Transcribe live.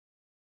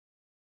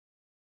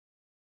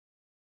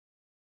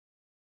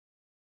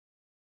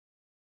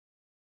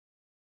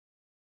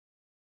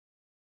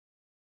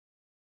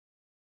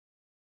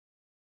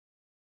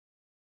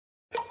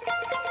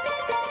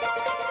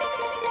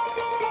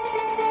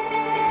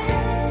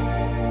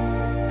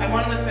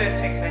one of the first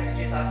text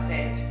messages I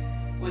sent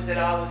was that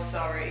I was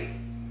sorry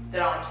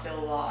that I'm still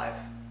alive.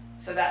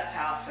 So that's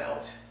how I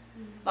felt.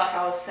 Like,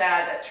 I was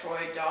sad that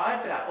Troy died,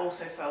 but I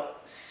also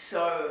felt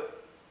so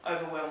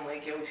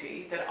overwhelmingly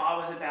guilty that I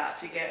was about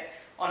to get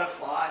on a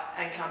flight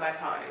and come back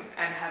home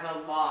and have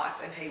a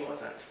life, and he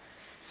wasn't.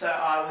 So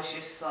I was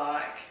just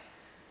like,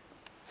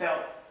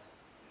 felt,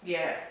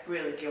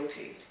 really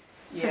guilty.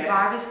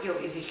 Survivor's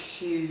guilt is a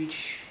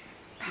huge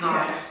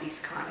part of this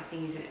kind of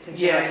thing, isn't it? It's a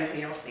very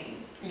real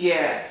thing.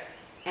 Yeah.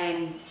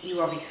 And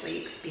you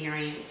obviously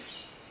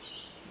experienced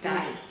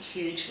that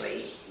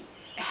hugely.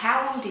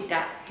 How long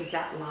does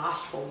that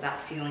last for,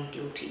 that feeling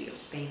guilty of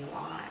being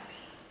alive?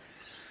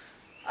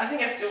 I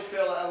think I still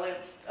feel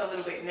a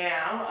little bit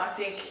now. I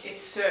think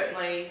it's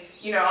certainly,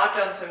 I've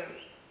done some,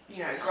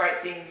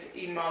 great things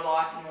in my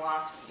life in the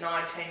last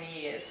 9, 10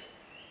 years.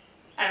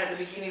 And at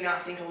the beginning, I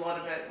think a lot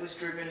of it was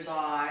driven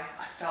by,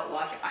 I felt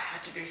like I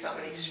had to do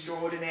something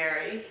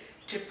extraordinary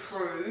to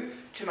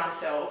prove to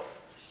myself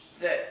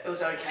that it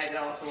was okay that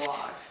I was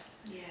alive.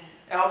 Yeah.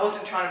 And I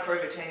wasn't trying to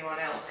prove it to anyone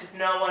else, because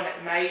no one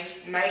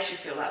makes you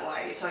feel that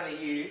way. It's only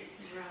you.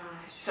 Right.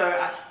 So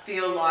I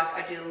feel like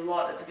I did a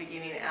lot at the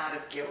beginning out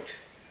of guilt.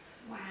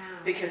 Wow.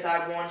 Because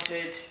I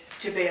wanted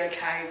to be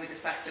okay with the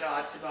fact that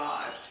I'd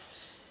survived.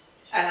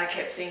 And I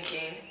kept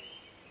thinking,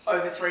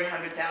 over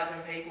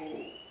 300,000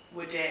 people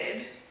were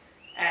dead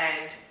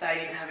and they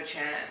didn't have a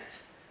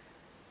chance.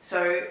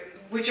 So,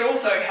 which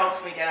also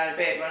helped me get out of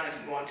bed when I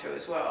didn't want to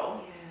as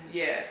well.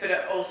 Yeah, but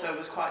it also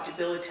was quite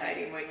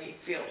debilitating when you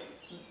feel,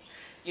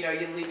 you're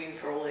living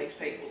for all these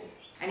people.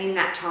 And in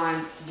that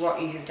time,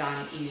 what you have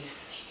done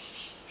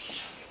is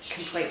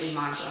completely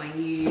mind-blowing.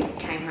 You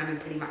came home and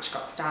pretty much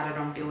got started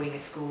on building a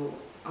school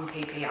on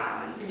PP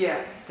Island.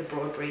 Yeah. The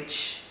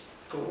Broadbridge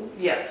School.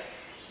 Yeah.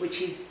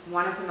 Which is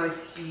one of the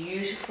most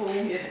beautiful,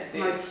 it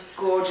most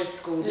gorgeous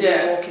schools.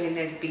 Yeah. You walk in and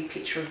there's a big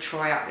picture of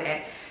Troy up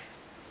there.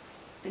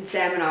 And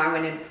Sam and I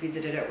went and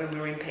visited it when we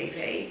were in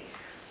PP.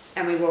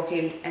 And we walk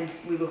in and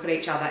we look at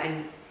each other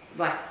and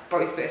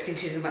both burst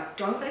into tears. I'm like,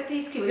 don't let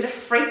these kids, we're going to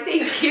freak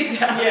these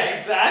kids out. Yeah,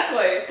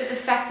 exactly. But the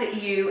fact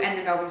that you and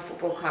the Melbourne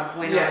Football Club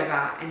went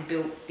over and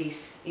built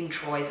this in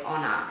Troy's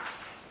honour,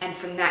 and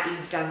from that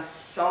you've done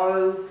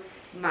so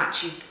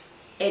much. You've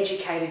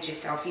educated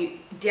yourself. You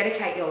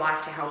dedicate your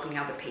life to helping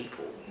other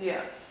people.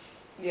 Yeah.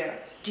 Yeah.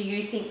 Do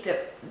you think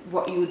that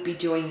what you would be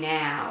doing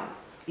now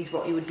is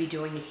what you would be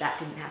doing if that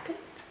didn't happen?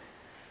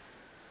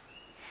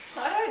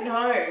 I don't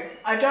know.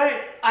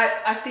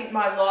 I think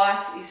my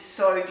life is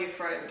so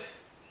different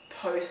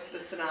post the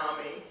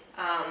tsunami.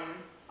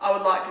 I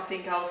would like to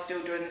think I was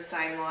still doing the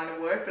same line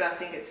of work, but I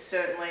think it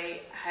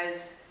certainly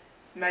has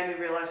made me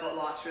realise what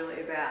life's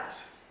really about.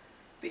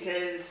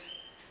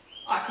 Because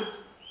I could,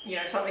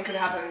 something could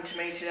happen to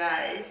me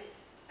today,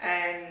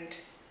 and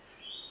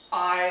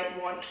I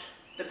want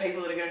the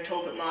people that are going to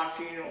talk at my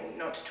funeral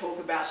not to talk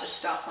about the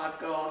stuff I've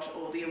got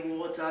or the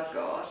awards I've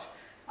got.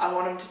 I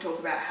want them to talk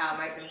about how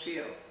I make them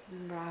feel.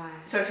 Right.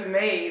 So for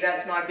me,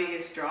 that's my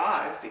biggest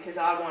drive, because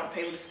I want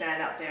people to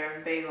stand up there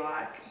and be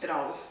like, that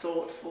I was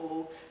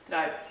thoughtful,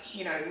 that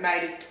I,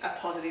 made a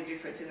positive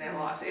difference in their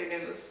lives, even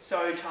if it was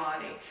so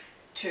tiny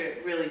to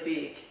really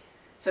big.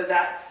 So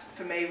that's,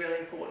 for me, really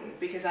important,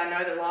 because I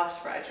know that life's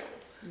fragile.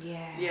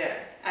 Yeah. Yeah,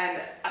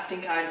 and I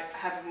think I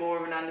have more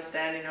of an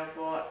understanding of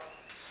what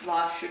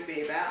life should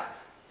be about.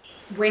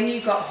 When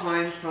you got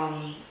home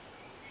from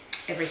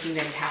everything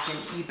that had happened,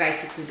 you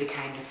basically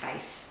became the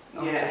face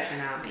of the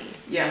tsunami.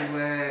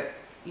 Yeah.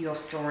 Your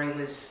story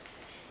was,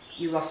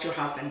 you lost your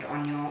husband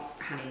on your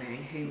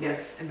honeymoon, who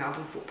was a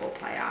Melbourne football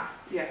player.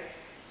 Yeah.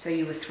 So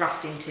you were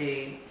thrust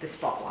into the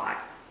spotlight.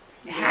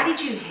 How did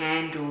you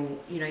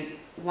handle,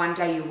 one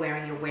day you're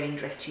wearing your wedding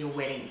dress to your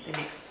wedding, the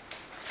next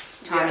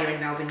time you're in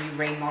Melbourne you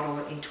remodel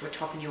it into a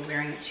top and you're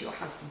wearing it to your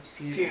husband's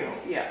funeral.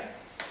 Yeah.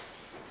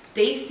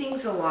 These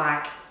things are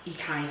like, you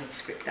can't even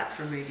script that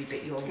for a movie,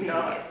 but you're living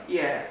it.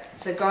 Yeah.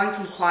 So going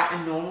from quite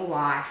a normal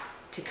life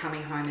to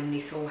coming home and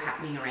this all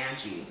happening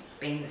around you,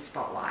 being the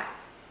spotlight,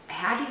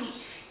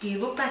 do you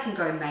look back and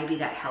go, maybe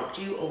that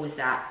helped you, or was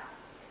that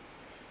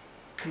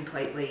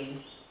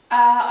completely...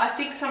 I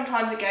think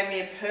sometimes it gave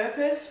me a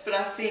purpose, but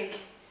I think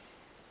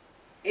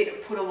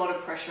it put a lot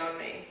of pressure on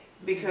me,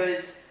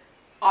 because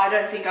I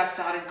don't think I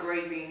started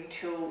grieving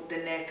till the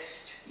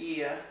next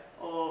year,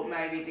 or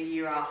maybe the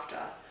year after.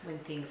 When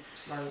things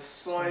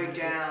slowed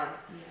down.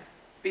 Yeah.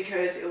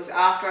 Because it was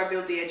after I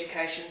built the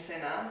education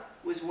centre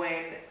was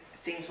when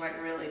things went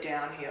really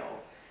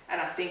downhill.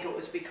 And I think it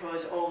was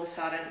because all of a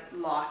sudden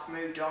life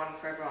moved on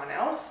for everyone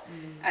else.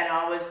 And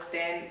I was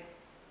then,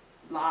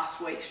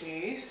 last week's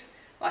news,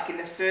 like in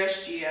the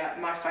first year,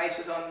 my face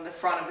was on the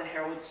front of the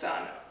Herald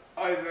Sun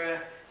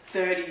over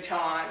 30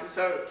 times.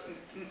 So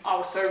I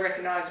was so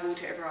recognisable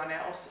to everyone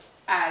else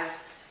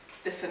as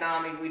the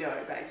tsunami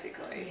widow,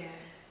 basically. Yeah.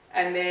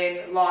 And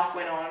then life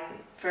went on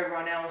for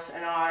everyone else,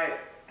 and I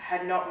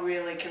had not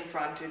really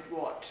confronted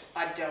what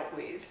I'd dealt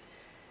with.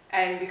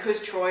 And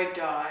because Troy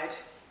died,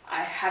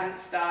 I hadn't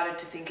started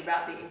to think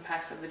about the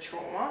impacts of the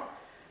trauma.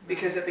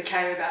 because it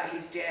became about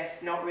his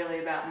death, not really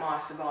about my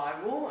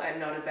survival and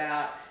not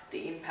about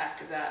the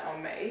impact of that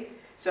on me.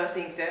 So I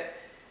think that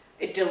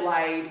it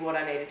delayed what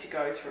I needed to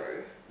go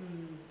through.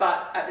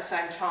 But at the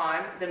same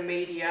time, the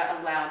media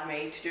allowed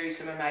me to do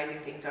some amazing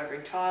things over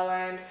in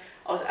Thailand.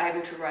 I was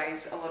able to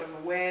raise a lot of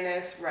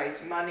awareness,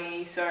 raise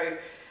money. So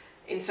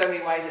in so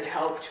many ways it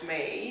helped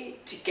me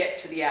to get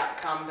to the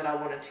outcome that I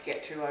wanted to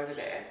get to over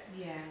there.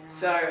 Yeah. Right.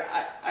 So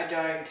I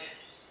don't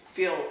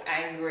feel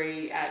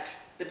angry at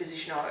the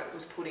position I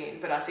was put in,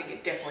 but I think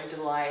it definitely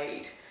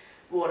delayed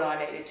what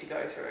I needed to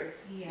go through.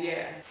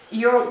 Yeah.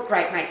 You're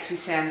great mates with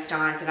Sam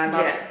Steins, and I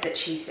love that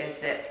she says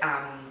that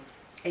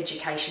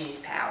education is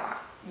power.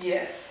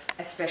 Yes.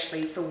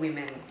 Especially for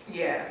women.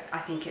 Yeah. I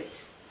think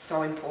it's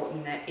so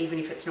important that even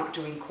if it's not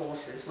doing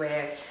courses,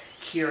 we're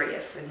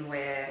curious and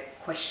we're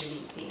questioning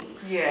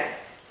things. Yeah.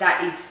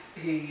 That is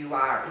who you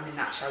are in a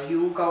nutshell.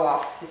 You will go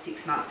off for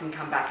 6 months and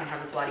come back and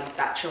have a bloody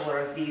bachelor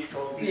of this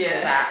or this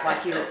or that.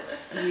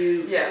 Like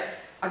you. Yeah.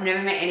 I've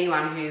never met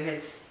anyone who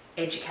has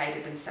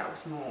educated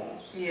themselves more.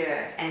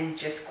 Yeah. And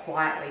just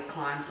quietly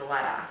climbs the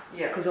ladder.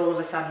 Yeah. Because all of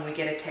a sudden we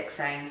get a text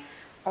saying,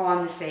 "Oh,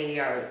 I'm the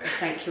CEO of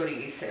St Kilda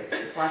Youth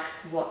Services." Like,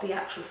 what the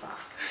actual fuck?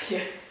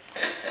 Yeah.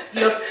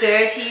 You're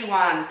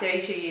 31,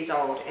 32 years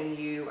old, and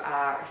you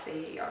are a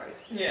CEO.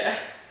 Yeah.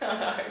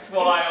 It's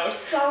wild. It's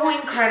so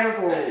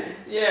incredible.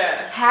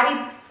 Yeah.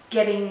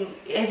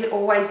 Has it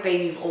always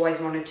been you've always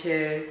wanted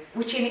to,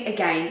 which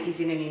again is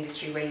in an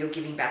industry where you're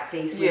giving back,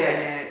 these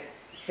women are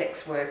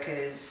sex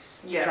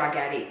workers, drug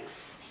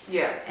addicts.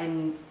 Yeah.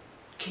 And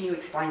can you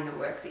explain the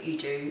work that you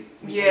do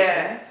with these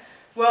women?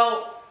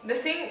 Well, the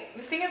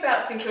thing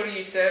about St Kilda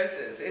Youth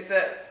Services is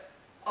that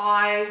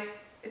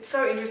it's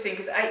so interesting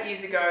because 8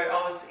 years ago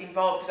I was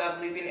involved because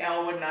I live in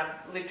Elwood and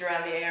I've lived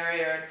around the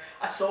area, and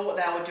I saw what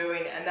they were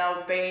doing, and they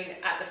were being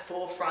at the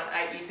forefront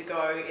 8 years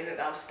ago in that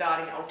they were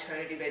starting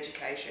alternative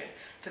education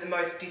for the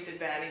most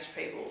disadvantaged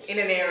people in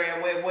an area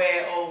where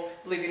we're all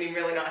living in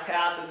really nice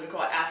houses and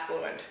quite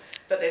affluent,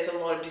 but there's a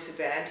lot of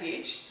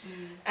disadvantage.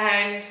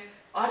 And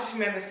I just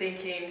remember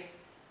thinking,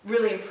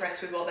 really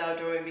impressed with what they were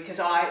doing, because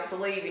I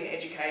believe in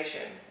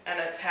education and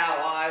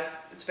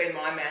it's been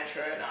my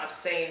mantra, and I've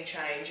seen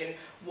change. And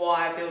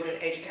why I built an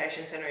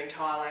education centre in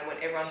Thailand when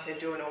everyone said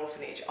do an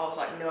orphanage, I was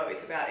like, no,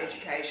 it's about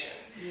education.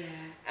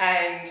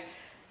 And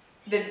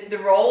the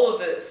role of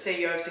the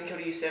CEO of St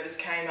Kilda Youth Service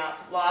came up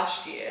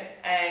last year,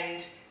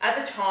 and at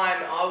the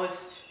time I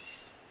was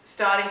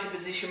starting to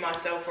position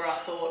myself where I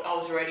thought I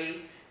was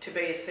ready to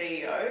be a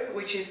CEO,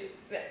 which is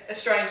a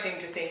strange thing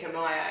to think at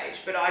my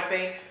age, but I'd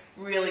been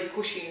really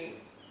pushing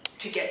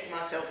to get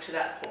myself to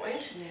that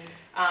point,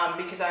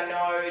 because I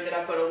know that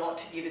I've got a lot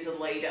to give as a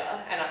leader,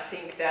 and I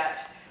think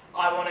that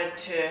I wanted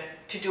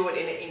to do it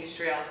in an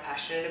industry I was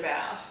passionate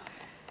about.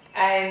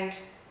 And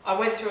I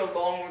went through a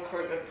long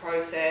recruitment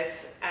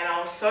process, and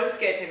I was so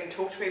scared to even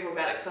talk to people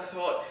about it, because I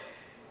thought,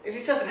 if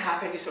this doesn't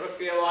happen, you sort of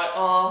feel like,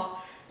 oh,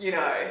 you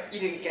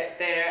didn't get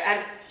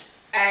there.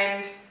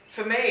 And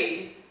for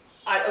me,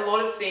 a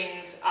lot of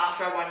things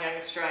after I won Young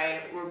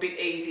Australian were a bit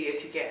easier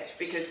to get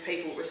because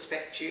people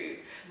respect you.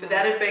 But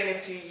that had been a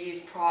few years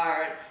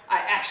prior, and I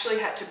actually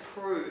had to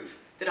prove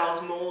that I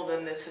was more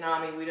than the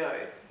tsunami widow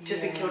to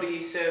St Kilda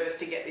Youth Service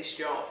to get this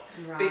job.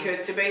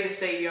 Because to be the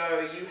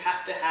CEO, you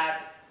have to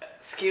have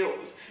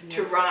skills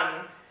to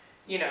run,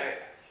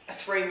 a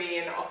 3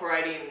 million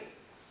operating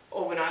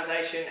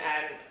organisation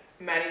and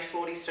manage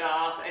 40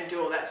 staff and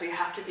do all that. So you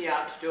have to be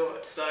able to do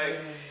it.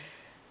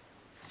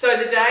 So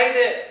the day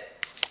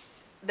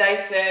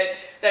that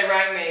they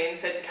rang me and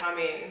said to come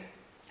in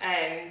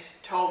and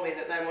told me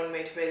that they wanted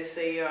me to be the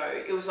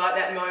CEO, it was like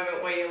that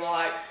moment where you're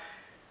like,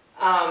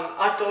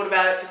 I thought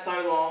about it for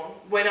so long.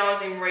 When I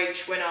was in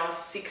Reach, when I was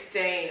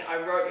 16, I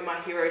wrote in my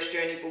Hero's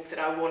Journey book that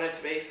I wanted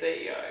to be a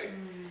CEO.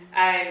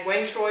 And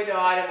when Troy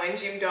died and when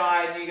Jim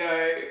died, you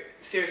go,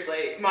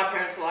 seriously, my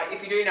parents were like,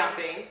 if you do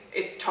nothing,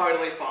 it's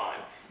totally fine.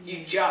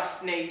 You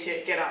just need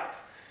to get up.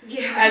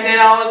 And then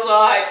I was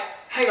like,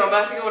 hang on,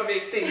 but I think I want to be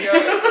a CEO.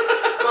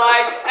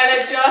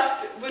 And it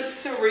just was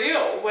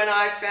surreal when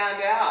I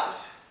found out.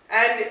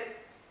 And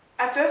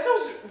at first I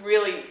was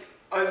really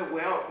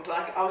overwhelmed.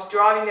 I was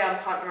driving down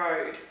Punt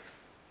Road,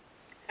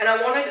 and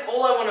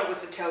all I wanted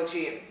was to tell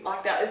Jim.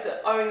 That was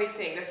the only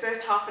thing. The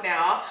first half an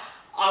hour,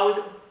 I was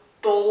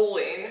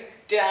bawling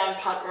down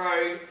Punt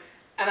Road,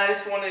 and I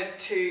just wanted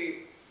to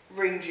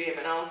ring Jim,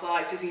 and I was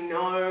like, does he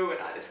know? And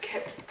I just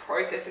kept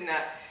processing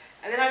that.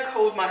 And then I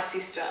called my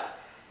sister,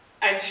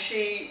 and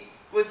she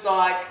was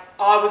like,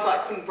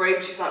 couldn't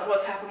breathe. She's like,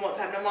 what's happened?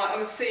 I'm like,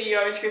 I'm a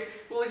CEO. And she goes,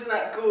 well, isn't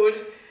that good?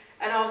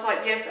 And I was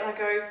like, yes. And I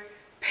go,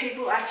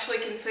 people actually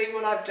can see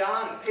what I've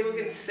done. People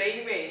can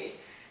see me.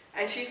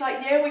 And she's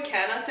like, yeah, we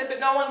can. I said, but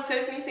no one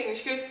says anything. And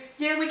she goes,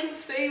 yeah, we can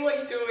see what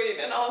you're doing.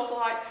 And I was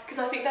like, because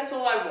I think that's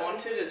all I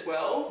wanted as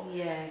well.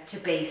 Yeah, to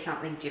be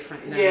something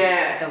different than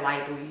the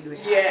label you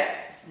had. Yeah.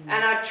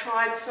 And I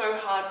tried so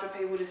hard for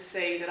people to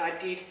see that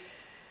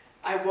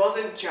I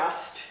wasn't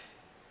just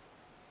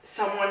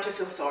someone to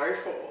feel sorry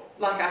for.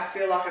 I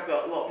feel like I've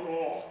got a lot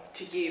more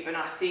to give. And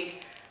I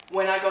think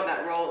when I got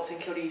that role at St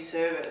Kilda Youth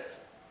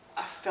Service,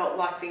 I felt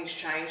like things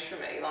changed for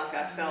me. Like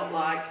I felt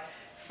like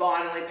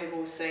finally people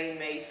were seeing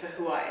me for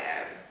who I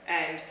am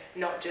and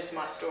not just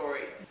my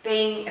story.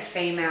 Being a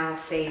female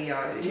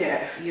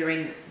CEO, you're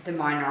in the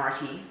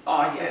minority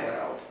of the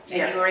world.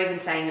 And you were even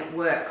saying at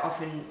work,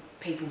 often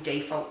people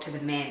default to the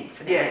men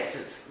for the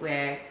answers,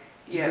 where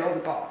you're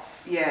the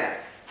boss. Yeah.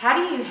 How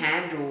do you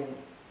handle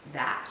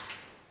that?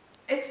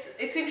 It's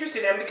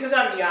interesting, and because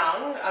I'm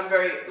young, I'm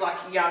very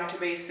young to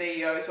be a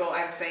CEO as well,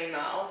 and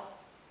female.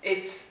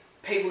 It's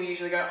people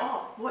usually go,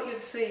 oh, what, you're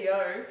the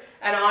CEO?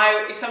 And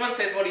if someone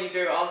says, what do you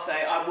do? I'll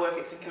say, I work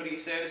at St Kilda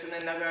Youth Service, and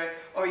then they'll go,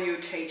 oh, are you a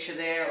teacher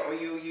there, or are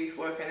you a youth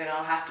worker? And then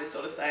I'll have to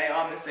sort of say,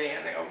 I'm the CEO,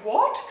 and they go,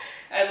 what?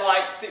 And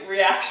the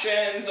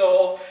reactions,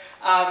 or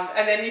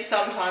and then you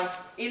sometimes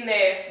in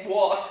there,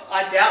 what?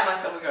 I doubt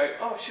myself and go,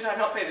 oh, should I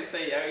not be the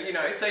CEO? You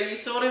know, so you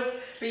sort of,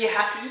 but you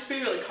have to just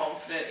be really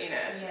confident in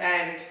it,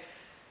 and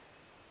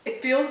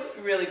it feels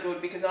really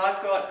good because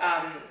I've got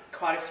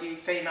quite a few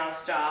female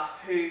staff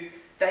who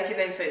they can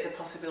then see it's a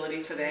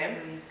possibility for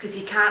them. Because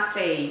you can't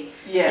see,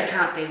 you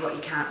can't be what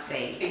you can't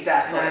see.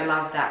 Exactly. And I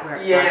love that where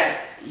it's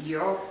like,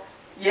 you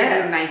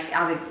make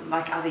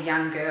other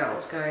young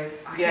girls go,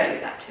 I can do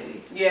that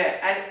too. Yeah,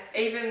 and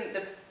even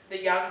the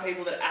young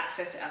people that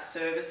access our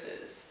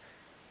services,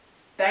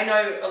 they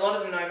know, a lot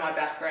of them know my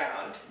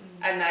background,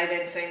 and they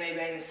then see me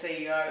being the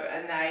CEO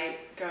and they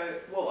go,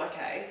 well,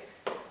 okay,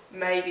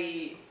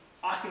 maybe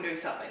I can do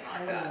something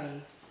like that.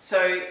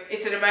 So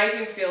it's an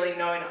amazing feeling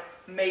knowing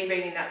me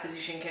being in that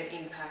position can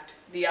impact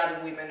the other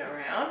women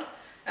around,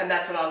 and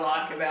that's what I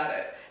like about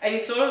it. And you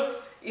sort of,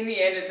 in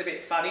the end, it's a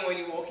bit funny when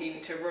you walk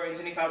into rooms,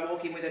 and if I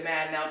walk in with a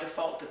man, they'll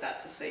default that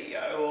that's a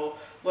CEO or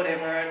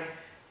whatever,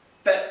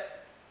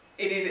 but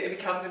it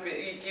becomes a bit,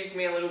 it gives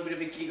me a little bit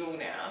of a giggle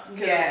now,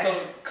 because it's sort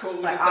of cool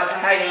to say,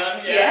 hang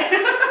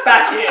on,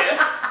 back here,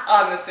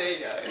 I'm the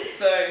CEO.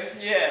 So,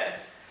 yeah.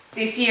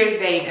 This year has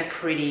been a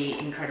pretty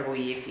incredible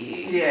year for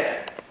you.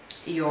 Yeah.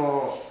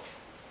 You're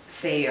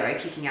CEO,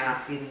 kicking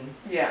ass in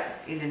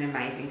an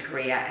amazing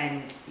career,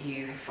 and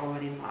you have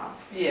fallen in love.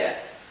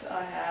 Yes,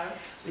 I have.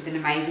 With an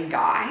amazing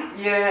guy.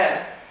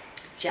 Yeah.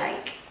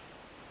 Jake.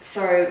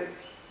 So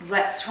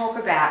let's talk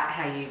about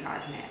how you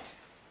guys met.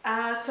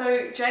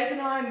 So Jake and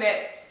I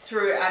met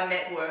through our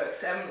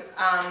networks,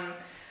 and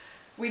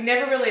we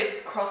never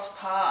really crossed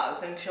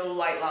paths until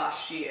late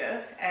last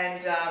year,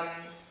 and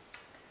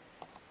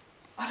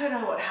I don't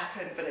know what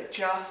happened, but it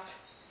just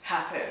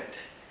happened.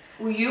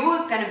 Well, you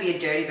were going to be a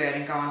dirty bird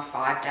and go on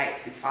 5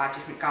 dates with 5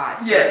 different guys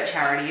for a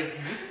charity event.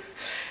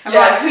 And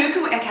we're like, who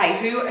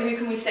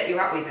can we set you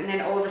up with? And then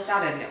all of a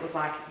sudden it was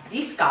like,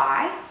 this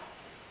guy.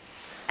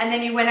 And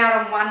then you went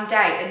out on 1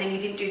 date, and then you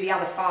didn't do the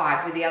other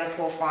 5 with the other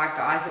poor 5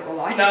 guys that were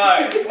like...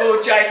 No,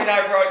 well, Jake and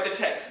I wrote the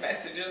text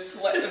messages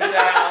to let them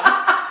down.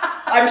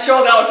 I'm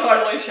sure they were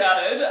totally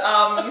shattered.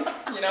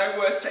 You know,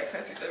 worst text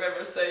message I've ever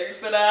received.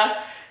 But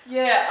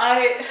yeah,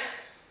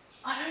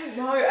 I don't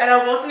know, and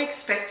I wasn't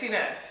expecting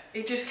it.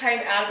 It just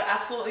came out of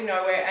absolutely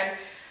nowhere, and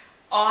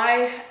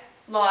I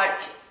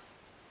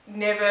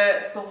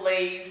never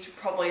believed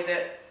probably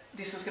that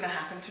this was going to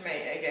happen to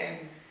me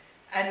again.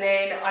 And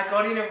then I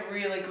got in a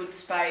really good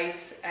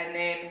space, and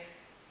then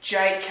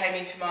Jake came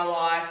into my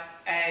life,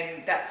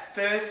 and that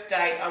first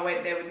date I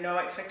went there with no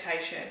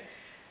expectation,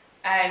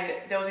 and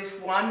there was this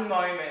one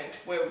moment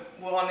where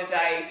we're on a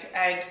date,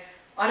 and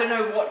I don't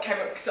know what came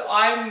up, because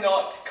I'm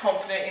not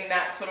confident in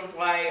that sort of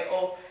way,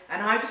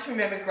 and I just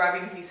remember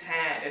grabbing his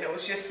hand, and it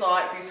was just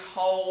like this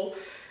whole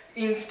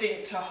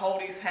instinct to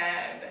hold his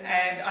hand,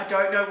 and I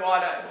don't know why.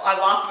 I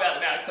laugh about it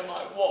now because I'm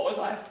like, what was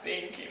I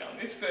thinking on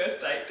this first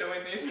date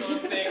doing this sort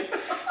of thing?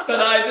 But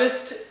I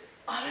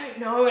don't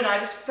know, and I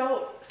just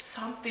felt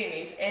something,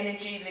 his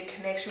energy, the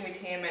connection with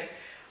him, and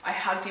I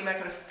hugged him, I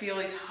could feel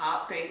his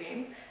heart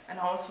beating,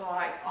 and I was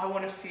like, I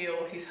want to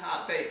feel his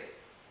heartbeat.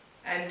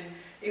 And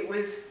it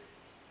was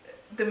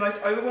the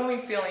most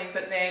overwhelming feeling,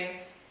 but then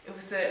it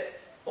was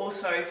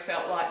also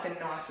felt like the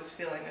nicest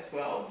feeling as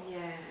well.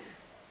 Yeah.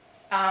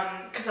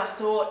 Because I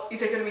thought, is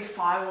there going to be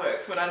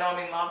fireworks when I know I'm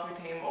in love with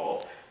him,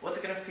 or what's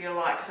it going to feel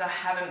like? Because I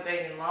haven't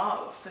been in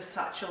love for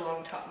such a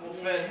long time, well,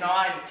 for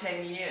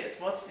 9-10 years.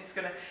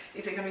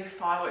 Is it going to be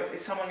fireworks?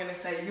 Is someone going to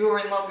say, you're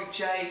in love with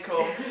Jake,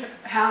 or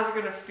how's it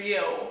going to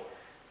feel?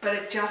 But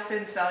it just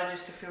then started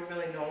just to feel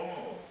really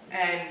normal.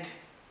 And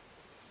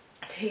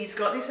he's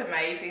got this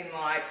amazing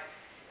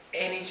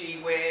energy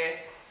where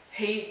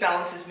he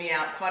balances me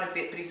out quite a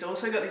bit, but he's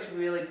also got this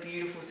really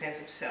beautiful sense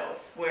of self,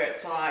 where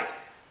it's like,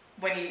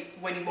 when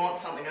he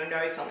wants something or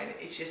knows something,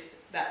 it's just,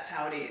 that's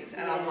how it is,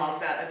 and I love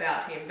that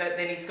about him. But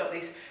then he's got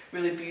this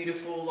really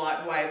beautiful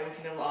way of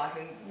looking at life,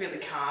 and really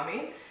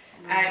calming,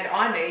 and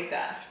I need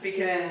that,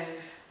 because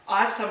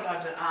I've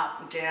sometimes been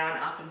up and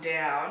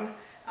down,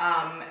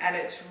 and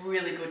it's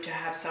really good to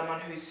have someone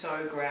who's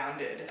so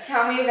grounded.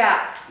 Tell me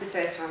about the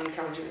first time he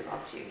told you he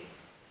loved you.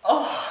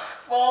 Oh,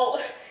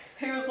 well,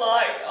 he was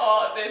like,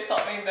 oh, there's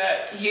something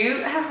that...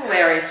 You are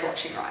hilarious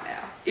watching right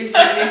now. You've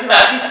turned into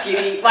this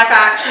giddy... I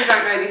actually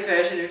don't know this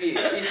version of you.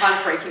 You're kind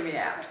of freaking me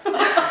out.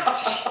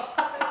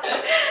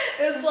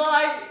 It's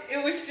like,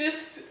 it was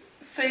just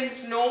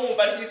seemed normal,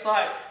 but he's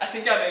like, I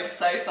think I need to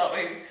say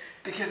something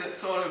because it's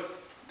sort of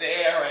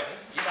there, and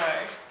you know,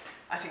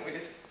 I think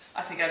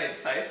I need to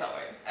say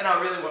something, and I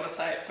really want to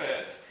say it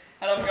first.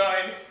 And I'm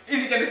going,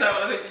 is he going to say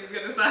what I think he's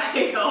going to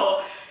say,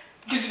 or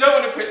because you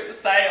don't want to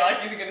say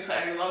like, is he going to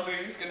say he loves me?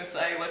 He's going to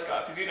say let's go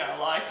out for dinner.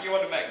 Like you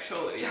want to make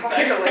sure that he's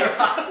saying it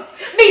right.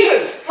 Me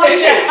too. Me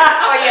too.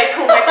 Oh yeah,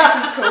 cool.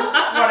 Mexican's cool.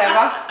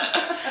 Whatever.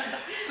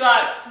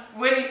 But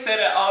when he said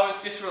it, I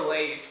was just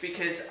relieved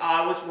because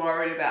I was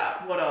worried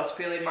about what I was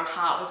feeling. My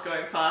heart was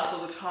going fast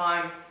all the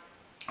time.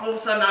 All of a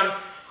sudden, I'm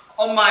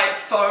on my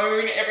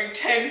phone every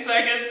 10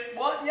 seconds.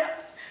 What?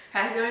 Yep.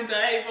 How you going,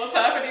 babe? What's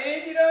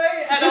happening? You know?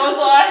 And I was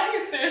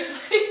like,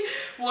 seriously,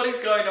 what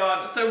is going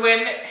on? So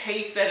when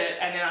he said it,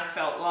 and then I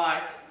felt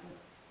like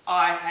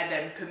I had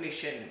then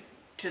permission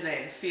to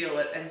then feel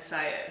it and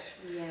say it.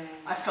 Yeah.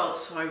 I felt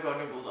so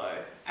vulnerable though.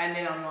 And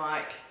then I'm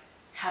like,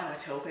 how do I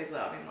tell people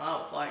that I'm in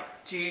love? Like,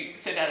 do you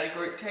send out a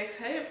group text,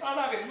 hey,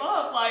 I'm in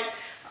love? Like,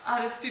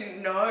 I just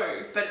didn't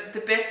know. But the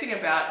best thing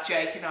about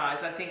Jake and I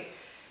is I think,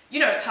 you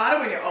know, it's harder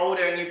when you're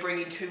older and you're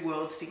bringing two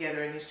worlds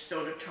together and you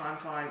sort of try and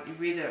find your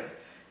rhythm.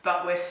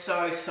 But we're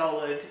so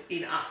solid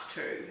in us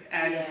two.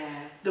 And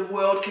the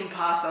world can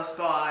pass us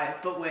by,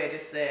 but we're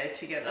just there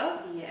together.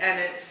 Yeah.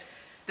 And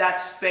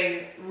that's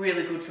been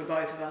really good for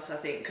both of us, I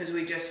think, because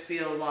we just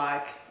feel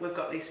like we've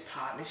got this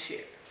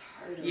partnership.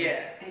 Totally.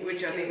 Yeah,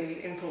 which I think is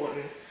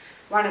important.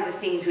 One of the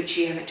things which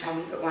you haven't told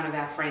me, but one of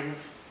our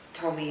friends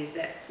told me, is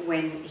that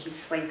when he's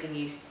sleeping,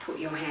 you put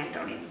your hand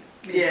on him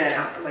because you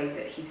can't believe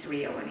that he's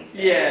real and he's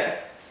there.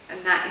 Yeah.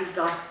 And that is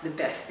like the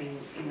best thing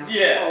in the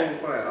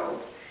whole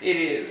world. It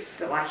is.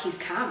 That like he's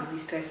come,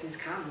 this person's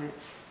come,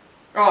 it's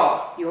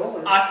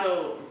yours. I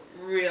feel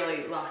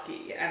really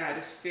lucky, and I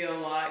just feel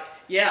like,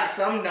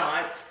 some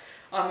nights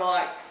I'm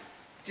like,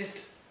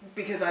 just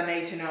because I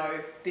need to know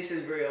this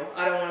is real.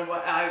 I don't want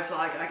to, I was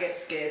like, I get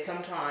scared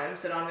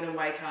sometimes that I'm going to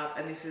wake up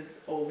and this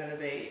is all going to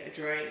be a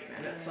dream.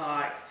 And it's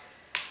like,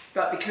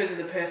 but because of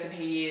the person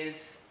he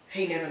is,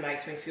 he never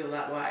makes me feel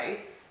that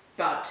way.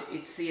 But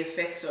it's the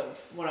effects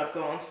of what I've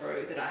gone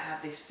through that I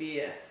have this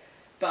fear.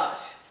 But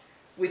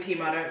with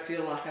him, I don't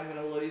feel like I'm going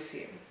to lose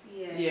him.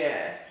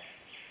 Yeah.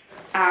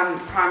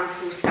 Primary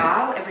school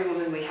style, every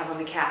woman we have on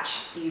the couch,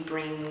 we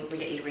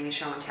get you to bring a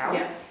show and tell.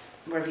 Yeah.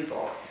 What have you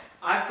bought?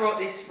 I've brought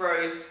this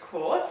rose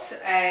quartz,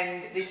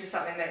 and this is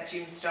something that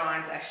Jim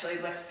Stein's actually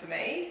left for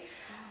me,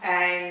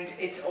 and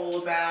it's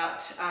all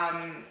about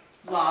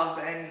love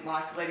and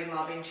like letting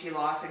love into your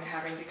life and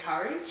having the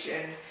courage.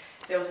 And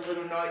there was a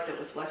little note that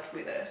was left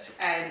with it,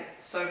 and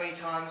so many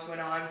times when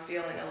I'm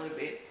feeling a little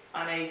bit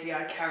uneasy,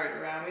 I carry it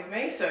around with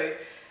me. So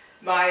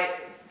my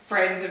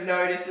friends have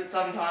noticed that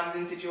sometimes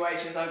in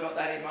situations I've got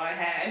that in my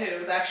hand, and it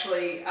was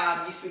actually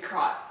used to be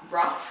quite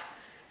rough.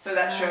 So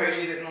that shows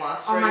you that in the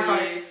last 3 years. Oh my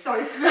god, it's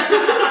so smooth.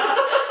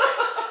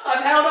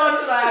 I've held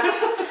on to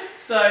that.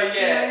 So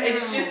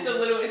it's just a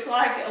little, it's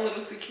like a little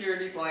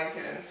security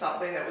blanket and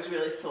something that was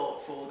really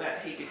thoughtful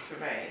that he did for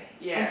me.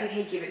 Yeah. And did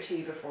he give it to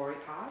you before he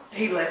passed?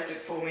 He left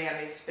it for me on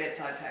his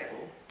bedside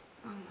table.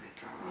 Oh my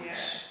gosh. Yeah.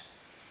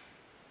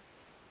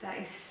 That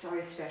is so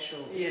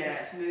special. Yeah.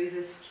 It's the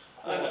smoothest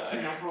quartz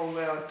in the whole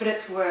world. But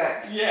it's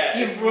worked. Yeah,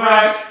 You've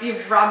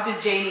rubbed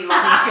a genie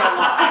love into your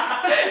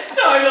life.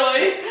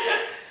 Totally.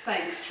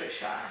 Thanks,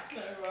 Trisha.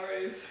 No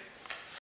worries.